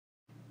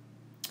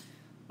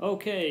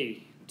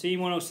Okay, Team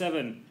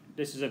 107.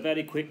 This is a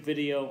very quick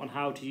video on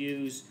how to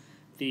use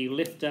the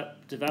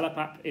Liftupp Develop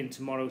app in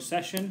tomorrow's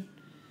session.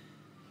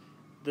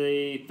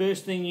 The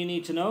first thing you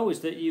need to know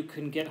is that you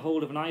can get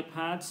hold of an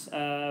iPad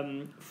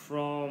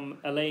from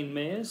Elaine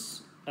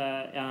Mayers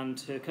and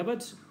her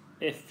cupboard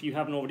if you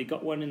haven't already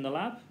got one in the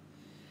lab.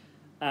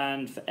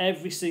 And for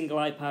every single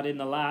iPad in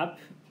the lab,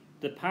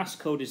 the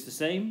passcode is the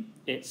same.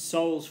 It's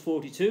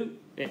SOLS42.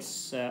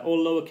 It's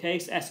all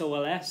lowercase,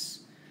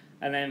 SOLS,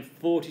 and then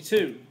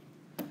 42.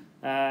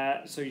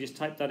 So you just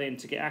type that in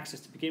to get access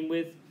to begin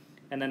with.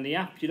 And then the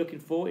app you're looking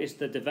for is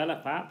the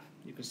Develop app.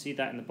 You can see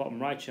that in the bottom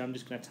right here. I'm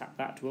just going to tap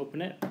that to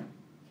open it.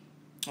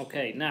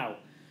 Okay, now,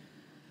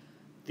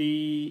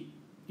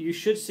 you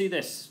should see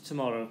this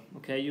tomorrow.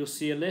 Okay, you'll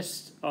see a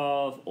list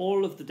of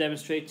all of the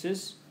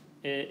demonstrators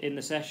in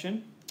the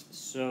session.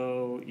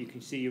 So you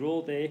can see you're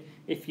all there.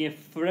 If you're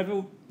for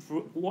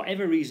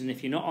whatever reason,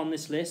 if you're not on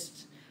this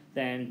list,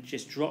 then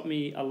just drop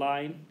me a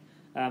line.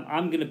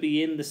 I'm going to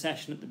be in the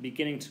session at the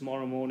beginning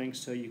tomorrow morning,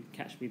 so you can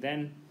catch me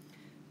then.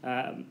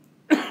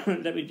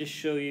 Let me just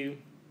show you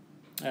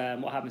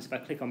what happens if I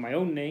click on my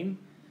own name.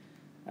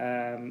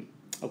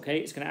 Okay,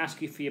 it's going to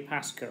ask you for your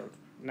passcode.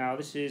 Now,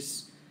 this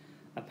is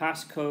a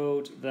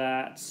passcode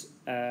that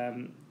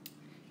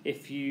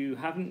if you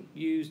haven't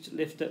used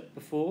Liftupp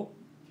before,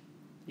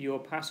 your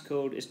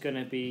passcode is going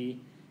to be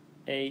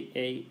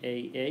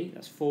AAAA.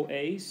 That's 4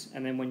 A's,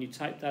 and then when you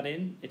type that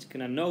in, it's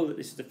going to know that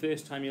this is the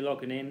first time you're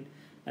logging in,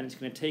 and it's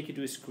going to take you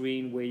to a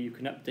screen where you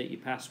can update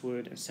your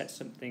password and set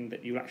something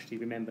that you actually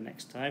remember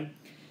next time.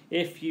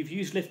 If you've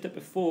used Liftupp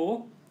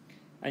before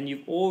and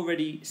you've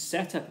already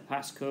set up a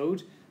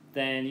passcode,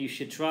 then you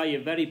should try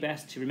your very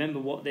best to remember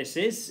what this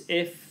is.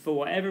 If for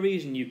whatever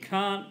reason you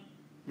can't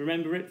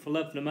remember it for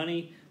love nor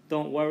money,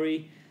 don't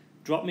worry.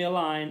 Drop me a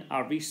line,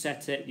 I'll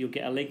reset it, you'll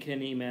get a link in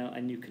an email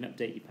and you can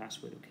update your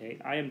password, okay?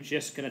 I am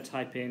just going to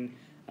type in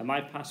my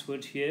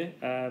password here,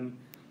 2,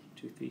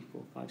 3,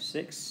 4, 5,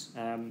 6.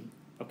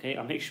 Okay,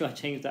 I'll make sure I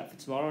change that for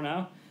tomorrow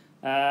now,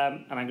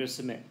 and I'm going to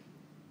submit.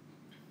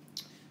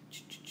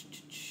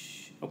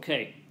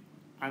 Okay,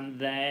 and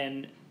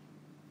then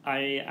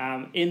I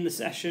am in the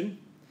session,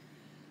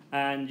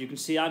 and you can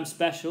see I'm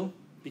special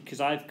because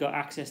I've got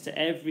access to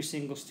every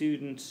single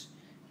student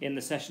in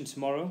the session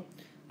tomorrow.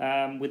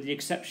 With the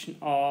exception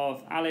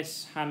of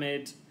Alice,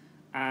 Hamid,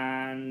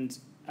 and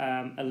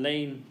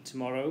Elaine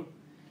tomorrow,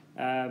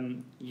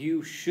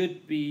 you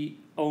should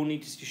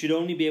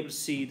only be able to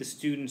see the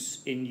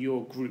students in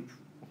your group.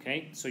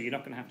 Okay, so you're not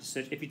going to have to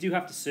search. If you do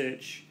have to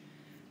search,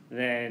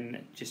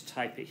 then just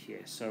type it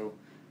here. So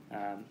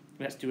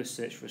let's do a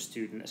search for a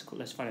student.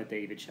 Let's find a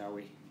David, shall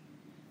we?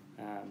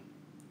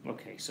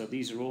 Okay, so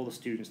these are all the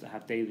students that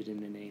have David in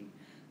their name.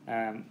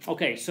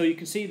 Okay, so you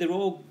can see they're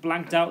all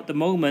blanked out at the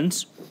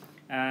moment,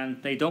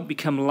 and they don't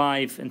become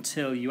live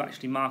until you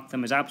actually mark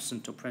them as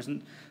absent or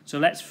present. So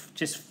let's,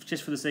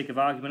 just for the sake of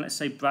argument, let's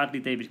say Bradley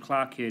David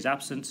Clark here is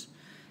absent.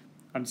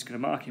 I'm just going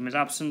to mark him as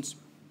absent.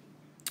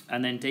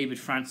 And then David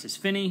Francis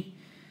Finney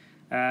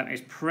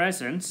is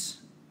present.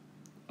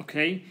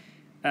 Okay.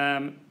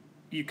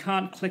 You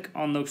can't click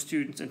on those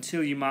students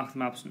until you mark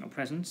them absent or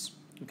present.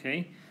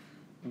 Okay.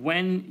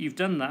 When you've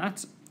done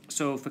that,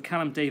 so for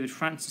Callum David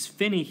Francis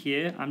Finney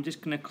here, I'm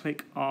just going to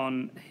click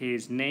on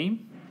his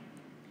name,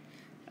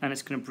 and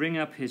it's going to bring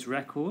up his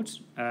records.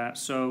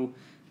 So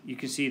you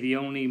can see the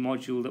only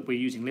module that we're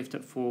using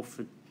Liftupp for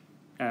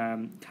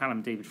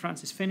Callum David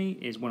Francis Finney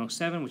is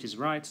 107, which is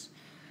right.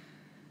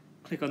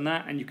 Click on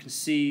that, and you can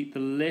see the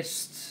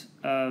list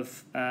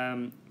of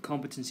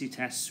competency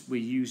tests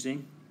we're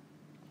using.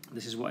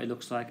 This is what it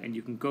looks like, and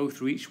you can go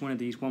through each one of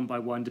these one by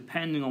one,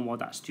 depending on what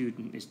that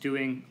student is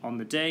doing on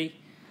the day.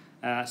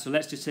 So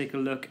let's just take a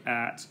look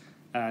at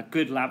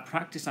good lab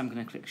practice. I'm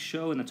going to click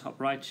show in the top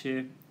right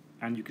here,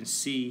 and you can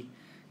see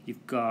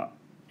you've got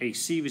a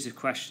series of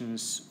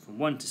questions from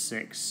 1 to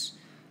 6,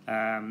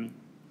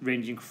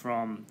 ranging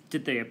from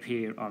did they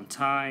appear on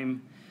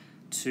time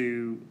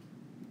to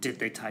did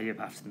they tie up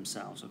after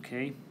themselves,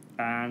 okay?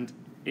 And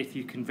if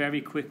you can very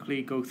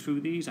quickly go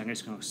through these, I'm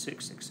just going to go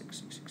 6, 6, 6,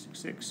 6, 6, 6,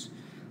 6.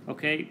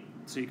 Okay,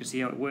 so you can see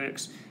how it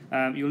works.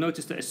 You'll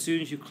notice that as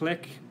soon as you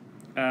click,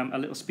 a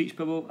little speech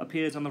bubble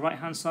appears on the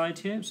right-hand side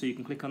here, so you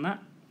can click on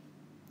that,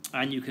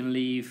 and you can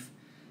leave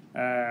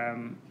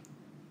some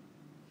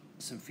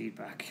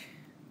feedback.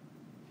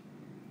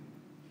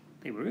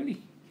 They were early.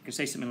 You can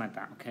say something like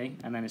that, okay?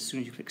 And then as soon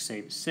as you click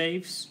save, it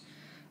saves.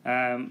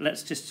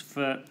 Let's just,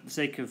 for the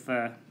sake of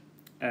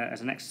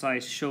as an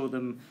exercise, show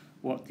them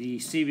what the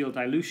serial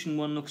dilution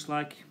one looks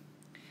like.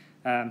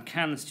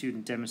 Can the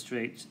student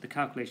demonstrate the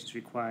calculations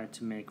required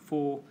to make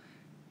 4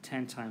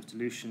 10 times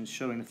dilutions,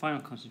 showing the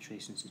final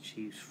concentrations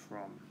achieved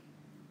from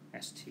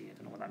ST? I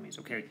don't know what that means.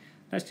 Okay,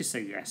 let's just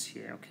say yes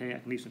here. Okay, I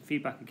can leave some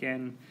feedback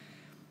again.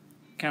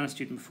 Can the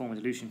student perform a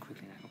dilution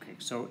quickly? Okay,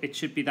 so it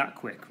should be that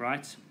quick,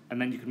 right?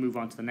 And then you can move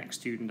on to the next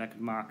student. I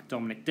could mark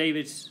Dominic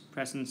David's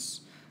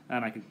presence,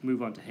 and I could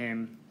move on to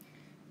him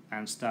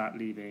and start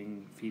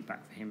leaving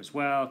feedback for him as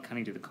well. Can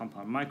he do the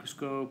compound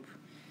microscope?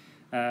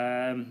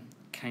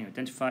 can you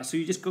identify? So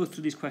you just go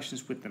through these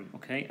questions with them,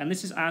 okay? And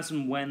this is as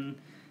and when,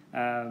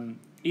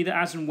 either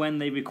as and when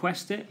they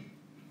request it,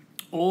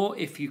 or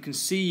if you can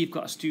see you've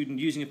got a student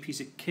using a piece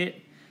of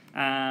kit,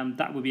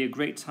 that would be a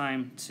great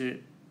time to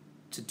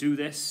do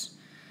this.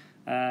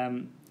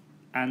 And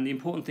the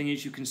important thing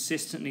is you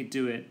consistently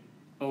do it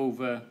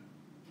over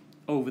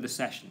the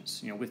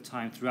sessions, with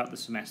time throughout the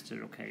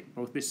semester, okay?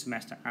 Both this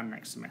semester and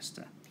next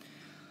semester.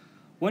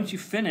 Once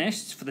you've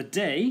finished for the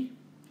day,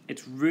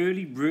 it's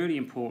really, really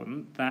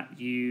important that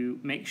you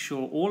make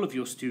sure all of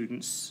your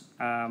students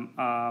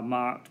are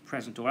marked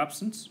present or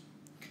absent,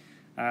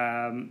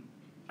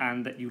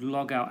 and that you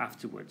log out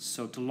afterwards.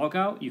 So to log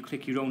out, you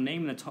click your own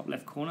name in the top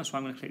left corner. So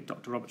I'm going to click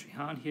Dr. Robert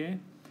Trehan here,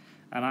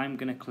 and I'm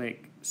going to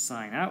click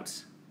Sign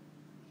Out.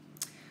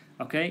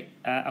 Okay,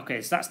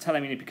 so that's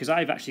telling me, because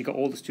I've actually got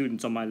all the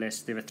students on my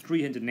list, there are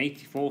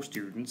 384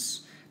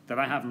 students that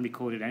I haven't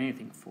recorded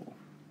anything for.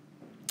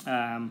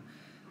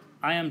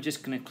 I am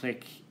just going to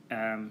click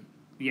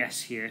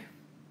yes here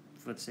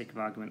for the sake of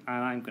argument,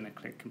 and I'm going to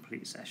click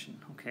complete session,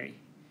 okay.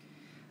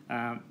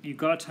 You've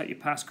got to type your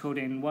passcode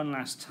in one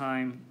last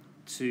time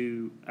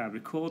to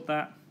record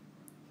that,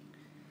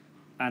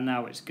 and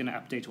now it's going to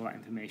update all that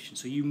information.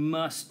 So you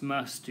must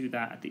do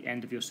that at the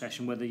end of your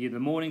session, whether you're the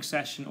morning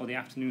session or the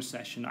afternoon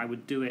session. I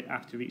would do it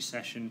after each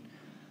session,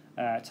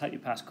 type your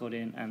passcode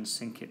in and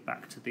sync it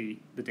back to the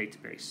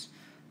database.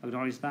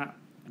 Acknowledge that,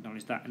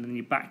 and then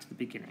you're back to the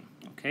beginning.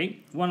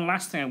 Okay. One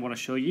last thing I want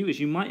to show you is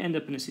you might end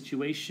up in a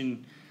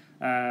situation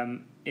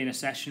in a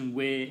session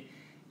where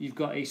you've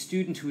got a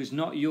student who is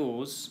not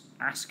yours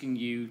asking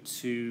you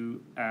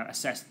to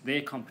assess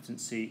their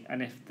competency,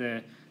 and if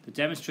the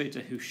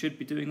demonstrator who should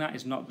be doing that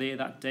is not there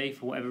that day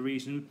for whatever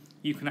reason,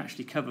 you can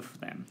actually cover for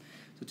them.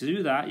 So to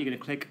do that, you're going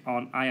to click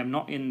on I am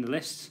not in the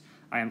list,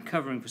 I am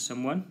covering for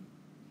someone,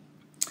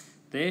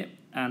 there,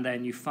 and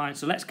then you find,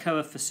 so let's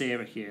cover for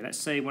Sarah here. Let's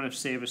say one of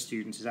Sarah's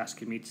students is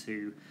asking me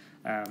to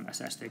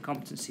assess their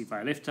competency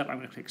via Liftupp. I'm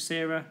going to click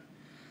Sarah,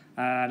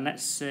 and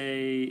let's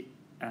say,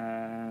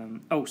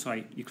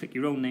 you click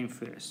your own name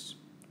first.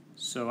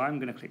 So I'm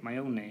going to click my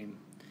own name,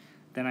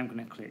 then I'm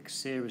going to click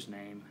Sarah's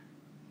name.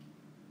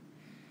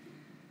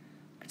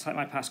 I type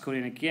my passcode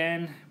in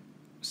again,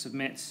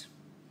 submit.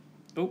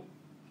 Oh,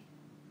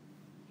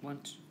 1,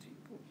 2, 3,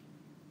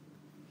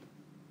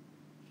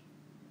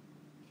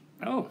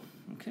 4. Oh,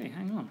 okay,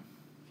 hang on.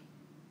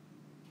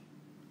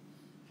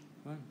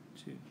 1,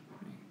 2, 3,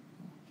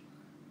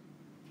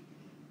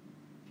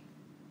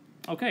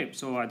 4. Okay,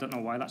 so I don't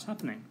know why that's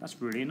happening.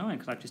 That's really annoying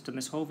because I've just done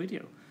this whole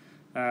video.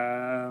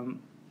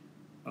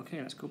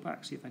 Okay, let's go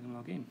back, see if I can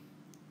log in.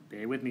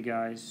 Bear with me,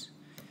 guys.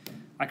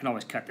 I can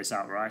always cut this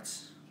out, right?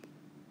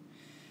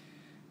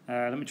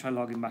 Let me try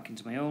logging back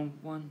into my own.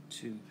 1,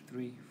 2,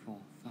 3, 4,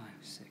 5,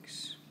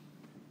 6.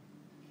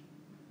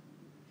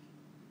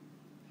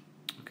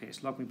 Okay,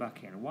 it's logged me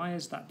back in. Why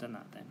has that done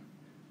that then?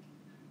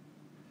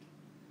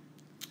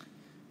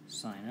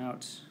 Sign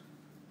out.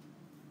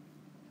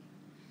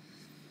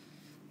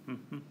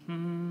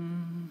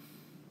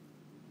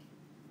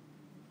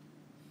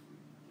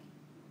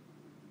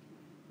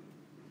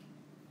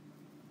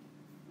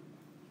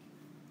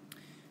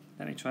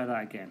 Let me try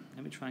that again.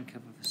 Let me try and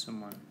cover for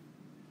someone.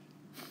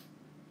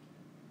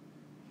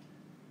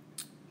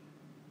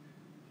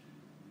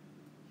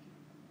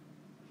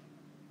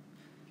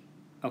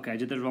 Okay, I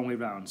did the wrong way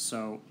round.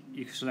 So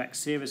you select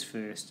Sarah's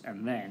first,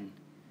 and then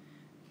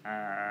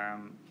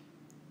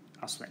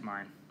I'll select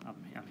mine.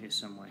 I'm here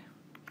somewhere.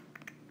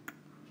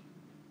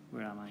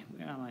 Where am I?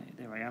 Where am I?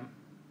 There I am.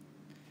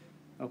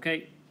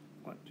 Okay.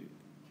 1, 2.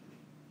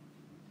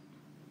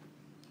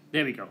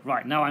 There we go.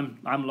 Right, now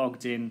I'm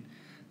logged in,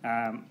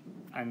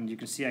 and you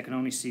can see I can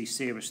only see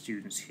Sarah's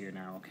students here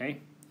now. Okay,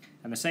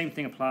 and the same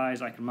thing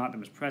applies. I can mark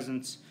them as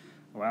present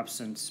or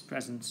absent,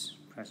 present,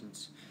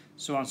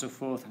 so on and so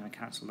forth. I'm going to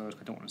cancel those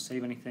because I don't want to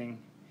save anything,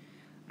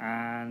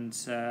 and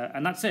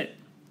that's it.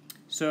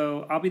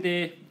 So I'll be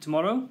there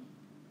tomorrow,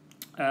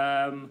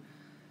 and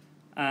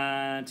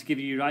to give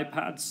you your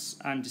iPads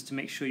and just to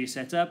make sure you're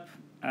set up.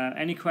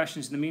 Any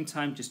questions in the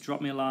meantime, just drop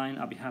me a line.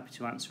 I'll be happy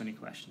to answer any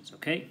questions.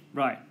 Okay?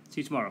 Right.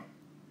 See you tomorrow.